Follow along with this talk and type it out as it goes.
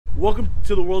Welcome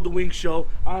to the World of Wings show.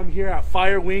 I'm here at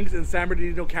Fire Wings in San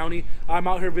Bernardino County. I'm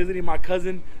out here visiting my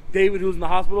cousin David, who's in the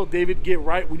hospital. David, get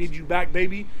right. We need you back,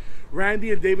 baby.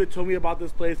 Randy and David told me about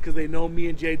this place because they know me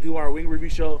and Jay do our wing review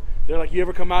show. They're like, you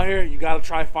ever come out here, you gotta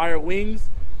try Fire Wings.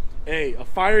 Hey, a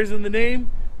fire's in the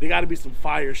name, they gotta be some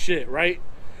fire shit, right?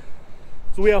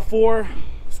 So we have 4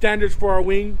 standards for our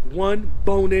wing. 1,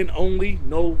 bone-in only,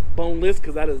 no boneless,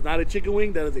 because that is not a chicken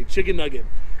wing, that is a chicken nugget.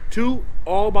 2,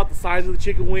 all about the size of the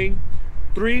chicken wing.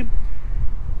 3,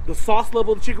 the sauce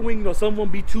level of the chicken wing. You know, some will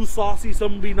be too saucy,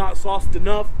 some will be not sauced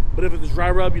enough, but if it's dry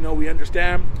rub, you know, we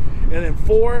understand. And then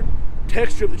 4,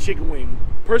 texture of the chicken wing.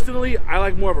 Personally, I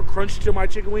like more of a crunch to my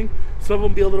chicken wing. Some of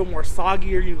them be a little more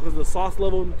soggier because of the sauce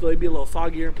level, so they be a little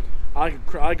soggier. I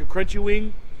like a crunchy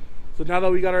wing. So now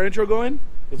that we got our intro going,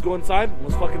 let's go inside and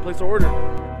let's fucking place our order.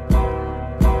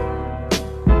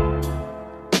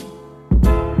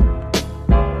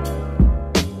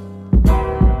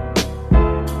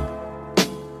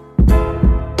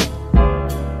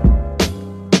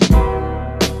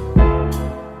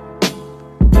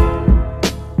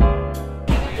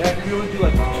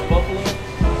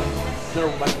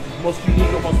 Most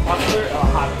unique or most popular,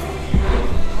 hot.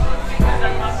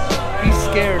 He's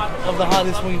scared of the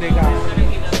hottest wing they got.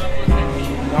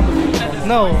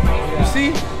 No, you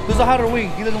see? There's a hotter wing.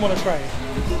 He doesn't want to try it.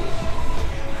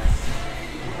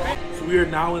 So we are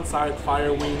now inside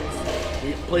Fire Wings.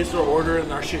 We placed our order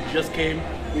and our shit just came.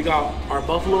 We got our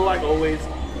buffalo like always,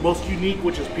 most unique,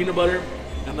 which is peanut butter,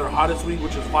 and their hottest wing,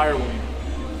 which is Fire Wing.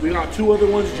 We got 2 other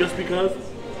ones just because.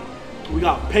 We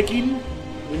got Peking.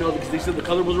 We know because they said the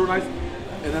color was real nice,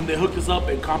 and then they hooked us up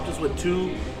and comped us with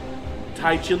 2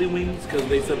 Thai chili wings because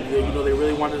they said they, you know, they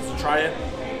really wanted us to try it.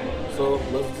 So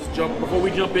let's just jump. Before we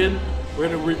jump in, we're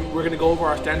gonna go over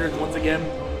our standards once again.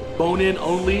 Bone-in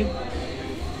only.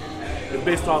 It's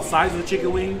based on size of the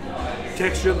chicken wing,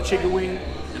 texture of the chicken wing,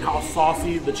 and how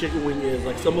saucy the chicken wing is.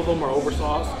 Like some of them are over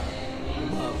sauced,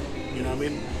 you know what I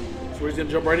mean. So we're just gonna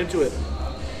jump right into it.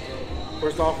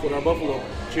 First off with our buffalo.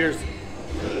 Cheers.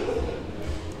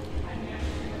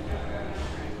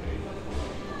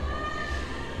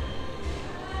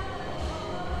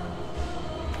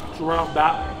 Right off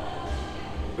bat,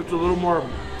 it's a little more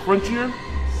crunchier,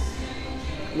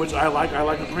 which I like. I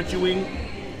like a crunchy wing.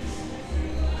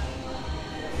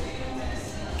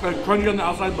 Like crunchy on the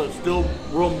outside, but still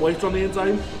real moist on the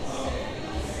inside.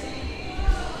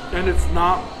 And it's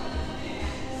not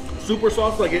super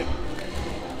soft like it.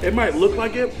 It might look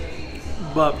like it,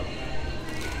 but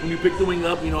when you pick the wing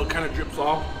up, you know, it kind of drips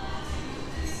off.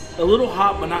 A little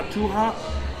hot, but not too hot.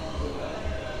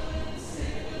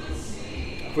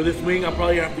 For this wing, I'll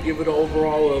probably have to give it an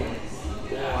overall of,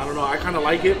 I don't know, I kind of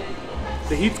like it.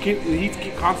 The heat's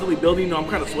keep constantly building. You know, I'm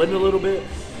kind of sweating a little bit.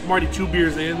 I'm already 2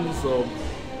 beers in, so.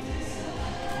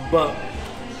 But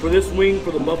for this wing,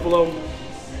 for the buffalo,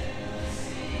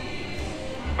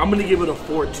 I'm gonna give it a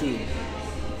 4.2.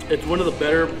 It's one of the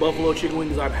better buffalo chicken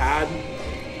wings I've had.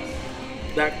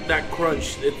 That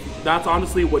crunch, that's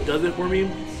honestly what does it for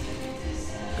me,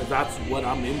 because that's what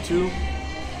I'm into.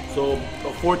 So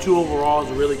a 4.2 overall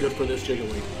is really good for this chicken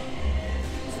wing.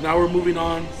 So now we're moving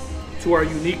on to our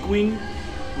unique wing.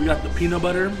 We got the peanut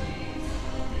butter.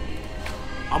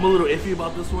 I'm a little iffy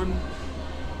about this one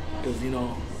because, you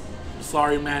know,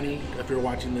 sorry Manny if you're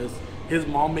watching this. His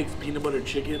mom makes peanut butter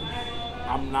chicken.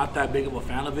 I'm not that big of a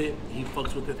fan of it. He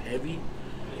fucks with it heavy.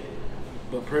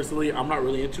 But personally, I'm not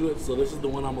really into it. So this is the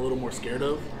one I'm a little more scared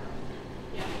of.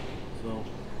 So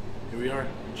here we are.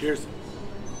 Cheers.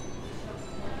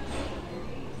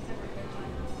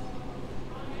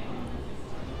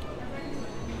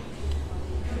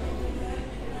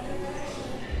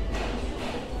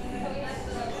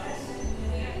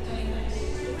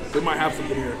 They might have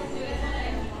something here.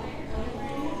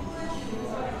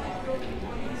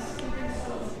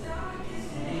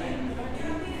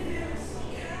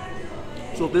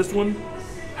 So this one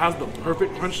has the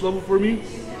perfect crunch level for me.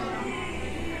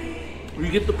 You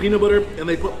get the peanut butter and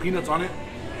they put peanuts on it,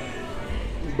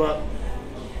 but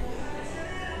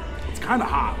it's kind of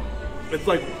hot. It's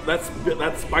like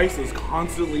that spice is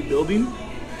constantly building.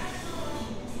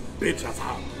 Bitch, that's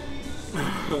hot.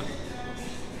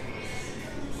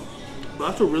 But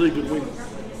that's a really good wing.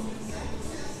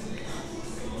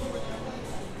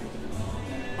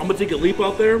 I'm gonna take a leap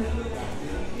out there.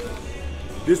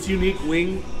 This unique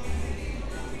wing,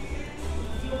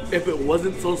 if it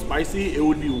wasn't so spicy, it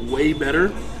would be way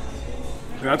better.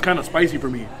 That's kind of spicy for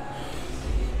me.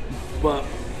 But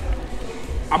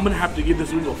I'm gonna have to give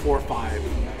this wing a 4.5.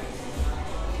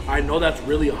 I know that's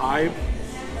really high,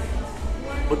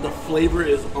 but the flavor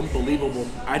is unbelievable.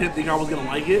 I didn't think I was gonna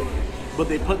like it, but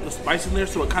they put the spice in there,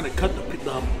 so it kind of cut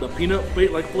the peanut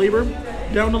like flavor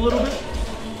down a little bit.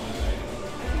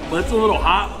 But it's a little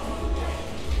hot,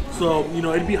 so you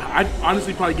know I'd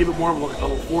honestly probably give it more of a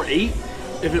 4.8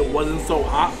 if it wasn't so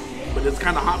hot. But it's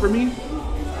kind of hot for me.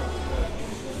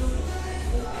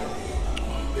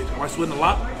 Am I sweating a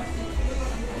lot?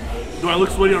 Do I look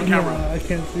sweaty on camera? I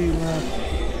can't see, man.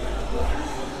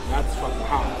 That's fucking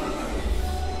hot.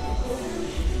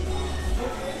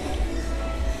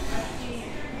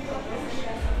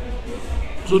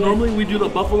 So normally we do the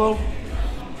buffalo,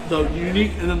 the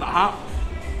unique, and then the hot.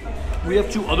 We have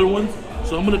 2 other ones,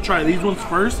 so I'm gonna try these ones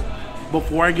first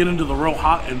before I get into the real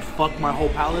hot and fuck my whole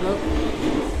palate up.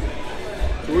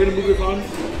 So we're gonna move this on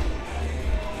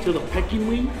to the Peking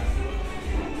wing.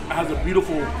 It has a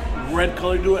beautiful red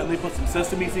color to it, and they put some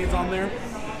sesame seeds on there.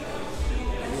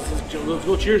 Let's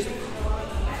go, cheers.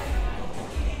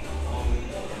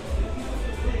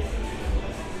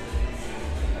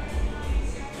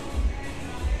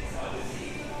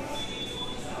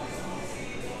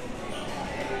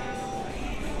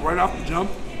 Right off the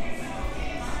jump,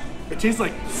 it tastes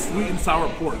like sweet and sour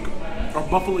pork. Or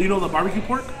buffalo, you know the barbecue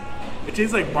pork? It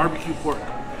tastes like barbecue pork.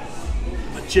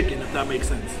 A chicken, if that makes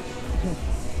sense.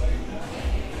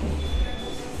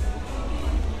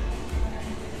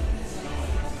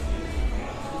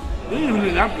 They didn't even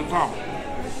need napkins, huh?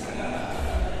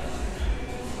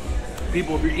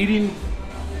 People, if you're eating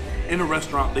in a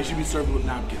restaurant, they should be served with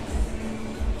napkins.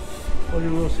 Or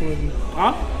you're real sweaty.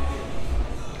 Huh?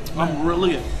 I'm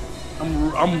really,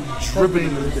 I'm dripping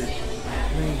in this bitch.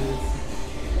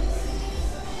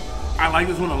 I like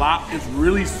this one a lot. It's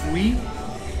really sweet.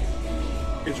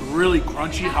 It's really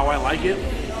crunchy how I like it.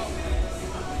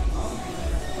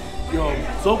 Yo,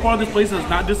 so far this place has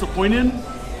not disappointed.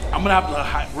 I'm gonna have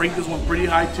to rank this one pretty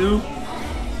high too.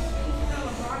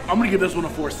 I'm gonna give this one a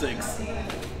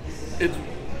 4.6. It's,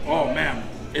 oh man,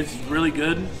 it's really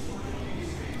good.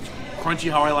 It's crunchy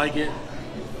how I like it.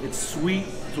 It's sweet,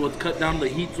 so it's cut down the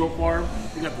heat so far.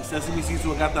 We got the sesame seeds,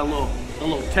 so it got that little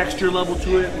texture level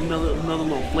to it, another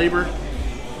little flavor.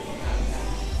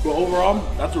 But overall,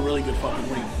 that's a really good fucking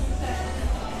wing.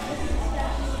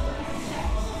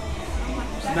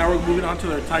 So now we're moving on to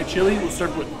their Thai chili. We'll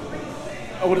start with,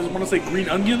 I want to say green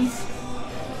onions.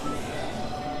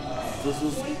 This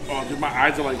is, oh dude, my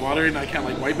eyes are like watering. I can't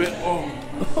like wipe it. Oh.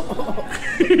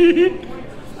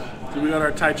 So we got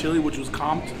our Thai chili, which was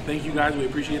comped. Thank you guys, we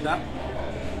appreciate that.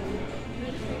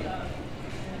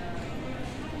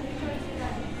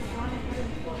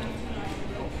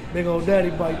 Big old daddy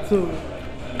bite too.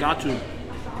 Got to.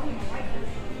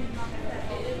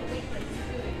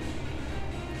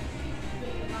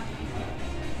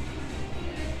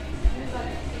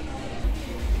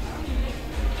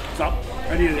 Stop.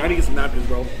 I need to get some napkins,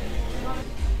 bro.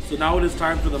 So now it is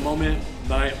time for the moment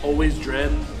that I always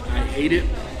dread. I hate it.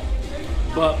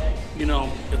 But, you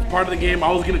know, it's part of the game.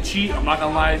 I was gonna cheat, I'm not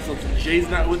gonna lie, so since Jay's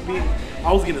not with me,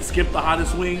 I was gonna skip the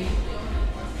hottest wing.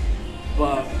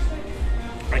 But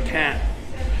I can't.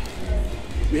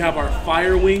 We have our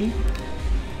fire wing.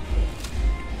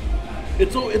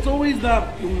 It's always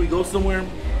that when we go somewhere,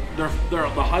 the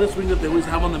hottest wing that they always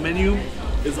have on the menu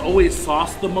is always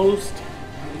sauced the most.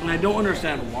 And I don't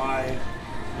understand why.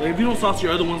 Like, if you don't sauce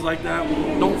your other ones like that,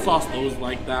 don't sauce those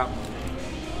like that.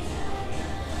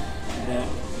 But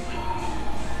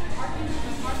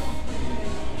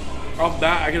off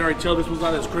that, I can already tell this one's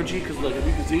not as crunchy because, look, if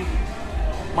you can see,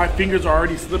 my fingers are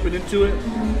already slipping into it.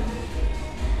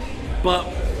 But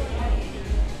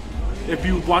if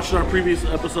you've watched our previous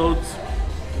episodes,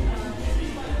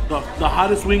 the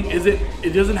hottest wing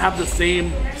doesn't have the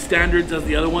same standards as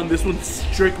the other one. This one's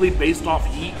strictly based off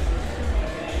heat.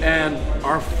 And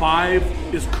our 5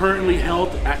 is currently held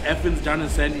at Effen's down in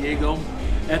San Diego.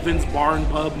 Effen's Bar and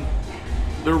Pub.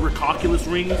 Their Rickoculous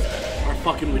rings are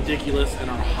fucking ridiculous and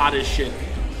are hot as shit.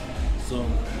 So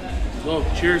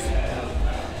cheers.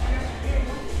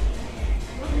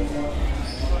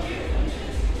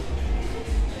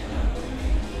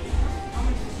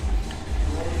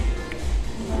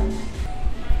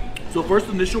 So first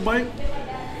initial bite,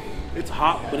 it's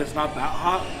hot, but it's not that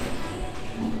hot.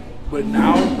 But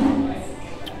now,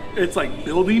 it's like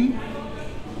building,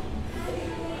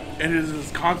 and it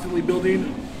is constantly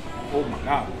building. Oh my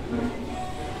God.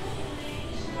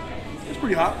 It's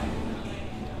pretty hot.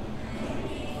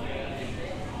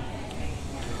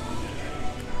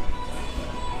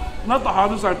 Not the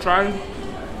hottest I've tried.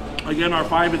 Again, our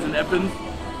 5 is in Effen's,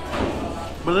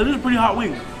 but it is a pretty hot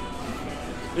wing.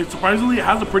 It surprisingly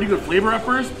has a pretty good flavor at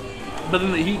first, but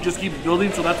then the heat just keeps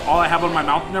building, so that's all I have on my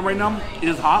mouth right now. It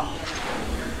is hot.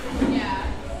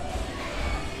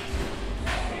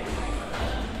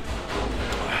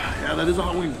 that is a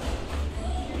hot wing.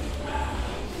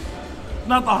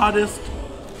 Not the hottest.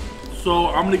 So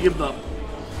I'm gonna give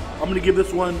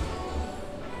this one.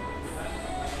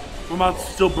 My mouth's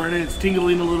still burning, it's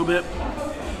tingling a little bit.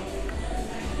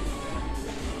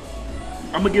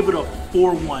 I'm gonna give it a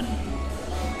 4-1.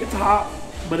 It's hot,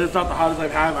 but it's not the hottest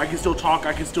I've had. I can still talk,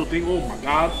 I can still think, oh my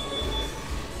God.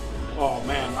 Oh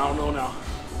man, I don't know now.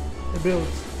 It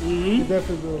builds. It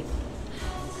definitely builds.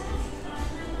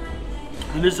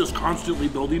 And it's just constantly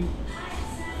building.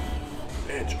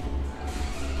 Bitch.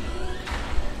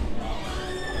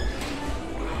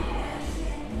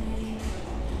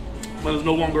 But it's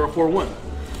no longer a 4-1.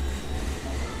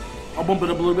 I'll bump it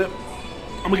up a little bit.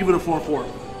 I'm gonna give it a 4-4.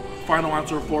 Final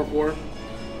answer, 4-4.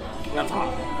 That's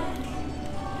hot.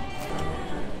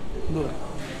 Look.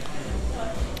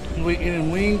 You ain't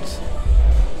eating wings.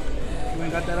 You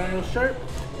ain't got that on your shirt.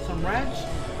 Some ranch.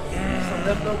 Some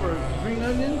leftover green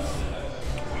onions.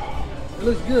 It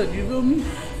looks good, you feel me?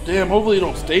 Damn, hopefully it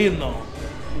don't stay in though.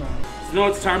 Nah. So now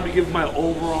it's time to give my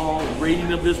overall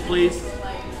rating of this place.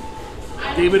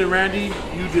 David and Randy,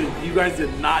 you guys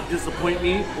did not disappoint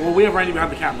me. Well, we have Randy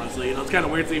behind the camera, so you know it's kind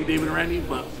of weird saying David and Randy,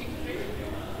 but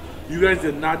you guys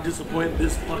did not disappoint.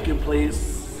 This fucking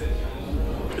place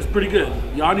is pretty good.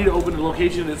 Y'all need to open a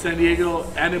location in San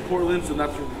Diego and in Portland, so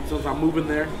since I'm moving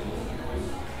there.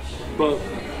 But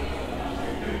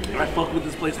I fuck with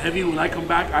this place heavy. When I come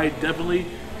back, I definitely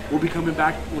will be coming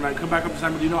back. When I come back up to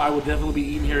San Bernardino, I will definitely be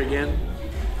eating here again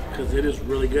because it is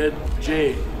really good.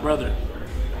 Jay, brother,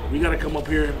 we gotta come up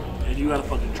here and you gotta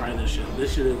fucking try this shit.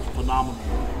 This shit is phenomenal.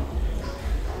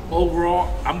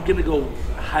 Overall, I'm gonna go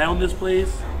high on this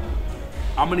place.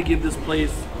 I'm gonna give this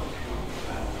place,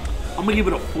 I'm gonna give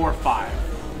it a 4-5.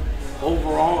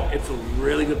 Overall, it's a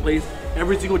really good place.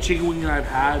 Every single chicken wing that I've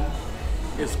had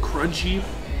is crunchy.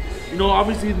 You know,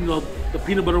 obviously, you know, the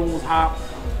peanut butter one was hot.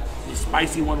 The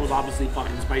spicy one was obviously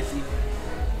fucking spicy.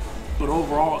 But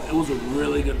overall, it was a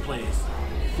really good place.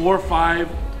 4-5.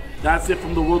 That's it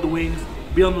from the World of Wings.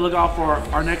 Be on the lookout for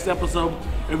our next episode.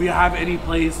 If you have any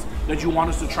place that you want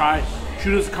us to try,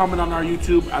 shoot us a comment on our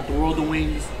YouTube at the World of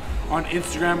Wings, on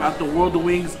Instagram at the World of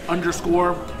Wings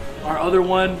 _. Our other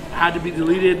one had to be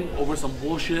deleted over some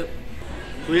bullshit.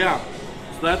 So yeah,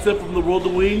 so that's it from the World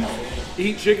of Wings.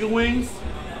 Eat chicken wings.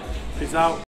 Peace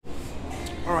out.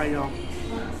 All right, y'all.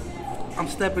 I'm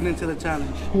stepping into the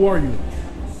challenge. Who are you?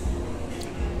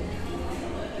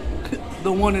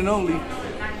 The one and only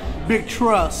Big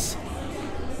Trust.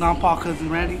 Now I'm Paul Cousin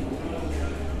Randy.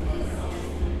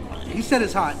 He said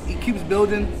it's hot. He keeps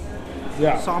building.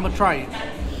 Yeah. So I'm gonna try it.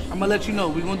 I'm gonna let you know.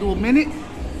 We're gonna do a minute.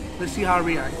 Let's see how I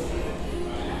react.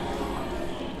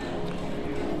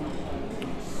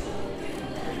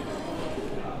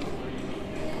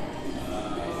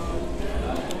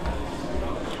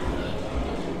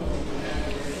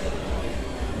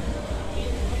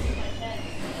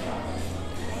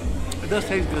 It does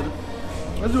taste good.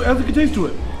 That's a good taste to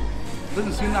it.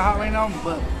 Doesn't seem that hot right now,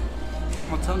 but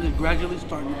my tongue is gradually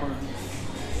starting to burn.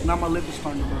 Now my lip is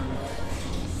starting to burn.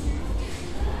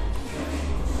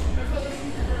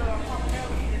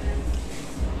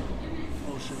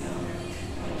 Oh shit,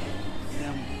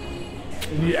 yeah.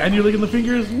 Damn. And you're licking the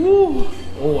fingers? Woo!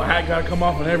 Oh, a hat gotta come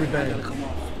off and I everything. gotta come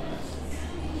off.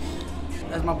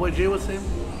 As my boy Jay was saying,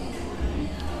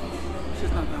 it's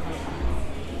just not that hot.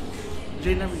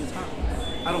 Jay never gets hot.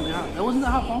 I don't get hot. That wasn't that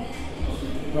hot, Paul.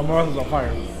 My mouth is on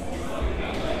fire.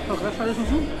 Oh, can I try this one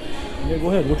too? Yeah, go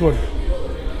ahead. Which one?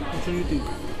 Which one do you think?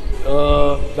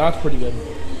 That's pretty good.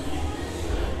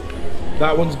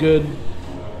 That one's good.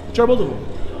 Try both of them.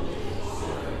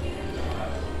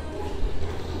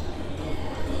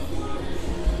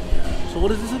 So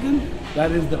what is this again?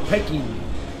 That is the Peking.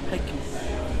 Heck you.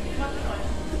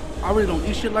 I really don't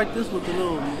eat shit like this with the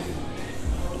little...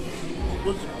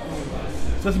 What's...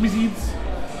 Sesame seeds.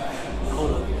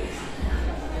 Hold up.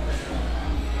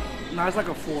 Nah, it's like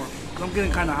a 4. Cause I'm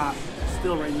getting kind of hot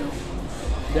still right now.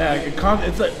 Yeah,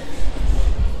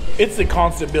 it's a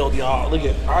constant build, y'all. Look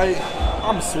at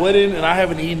I'm sweating and I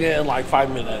haven't eaten it in like 5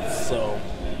 minutes. So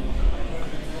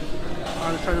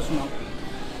Alright, let's try this one out.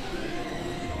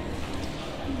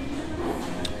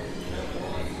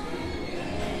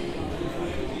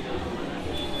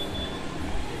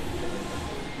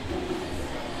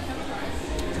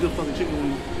 It's a good fucking chicken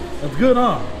wing. that's good,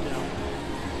 huh?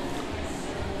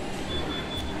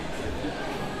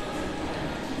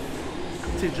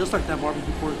 Tastes just like that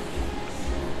barbecue pork.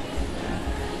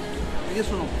 I guess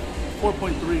from a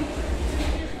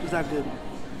 4.3 is that good.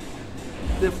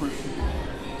 Different.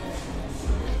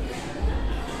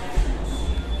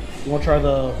 You want to try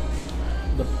the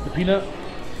peanut?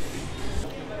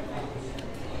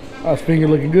 Oh, his finger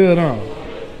looking good, huh?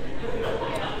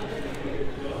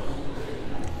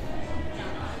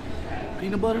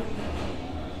 Peanut butter?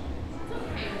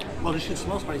 Oh, this shit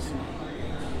smells spicy.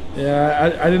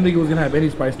 Yeah, I didn't think it was gonna have any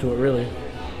spice to it, really.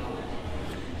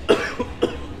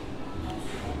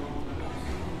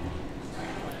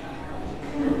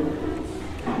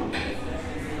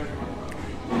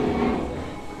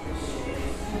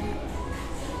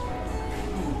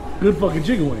 Good fucking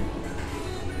chicken wing.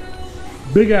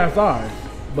 Big ass eyes,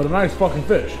 but a nice fucking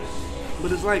fish.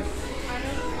 But it's like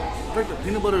the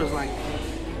peanut butter is like,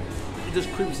 it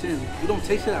just creeps in. You don't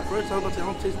taste it at first. I was about to say, I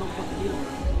don't taste no fucking peanut butter.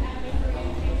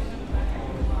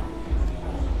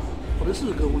 Oh, this is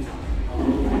a good one.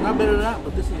 Not better than that,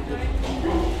 but this is a good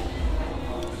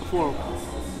one.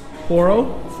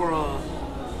 4-0?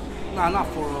 Nah, not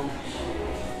 4-0.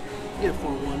 Yeah,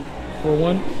 4-1.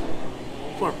 4-1?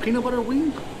 For a peanut butter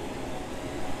wing?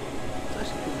 It's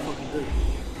actually pretty fucking good.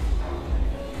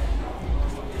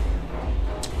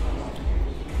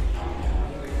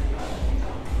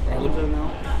 Alright, look at it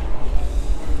now.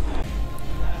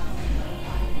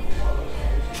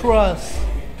 Trust.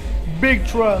 Big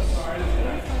trust.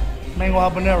 Mango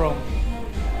habanero.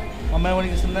 My man wanna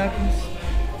get some napkins?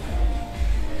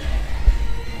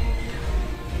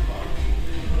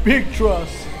 Big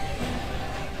trust.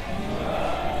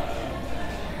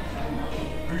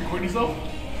 Are you recording yourself?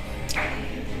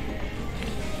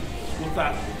 What's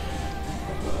that?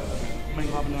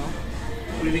 Mango habanero.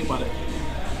 What do you think about it?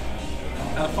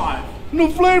 Out of 5. No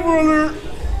flavor alert!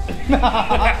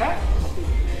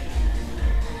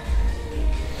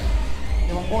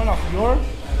 If I'm going off your,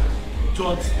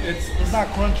 So it's not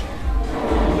crunchy.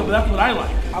 no, but that's what I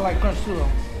like. I like crunch too though.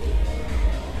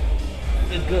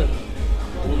 It's good.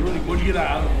 What'd you get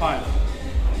out of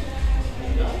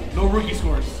 5? No rookie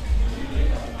scores.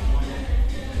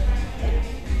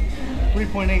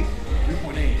 3.8.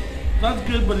 3.8. That's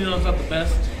good, but you know it's not the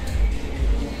best.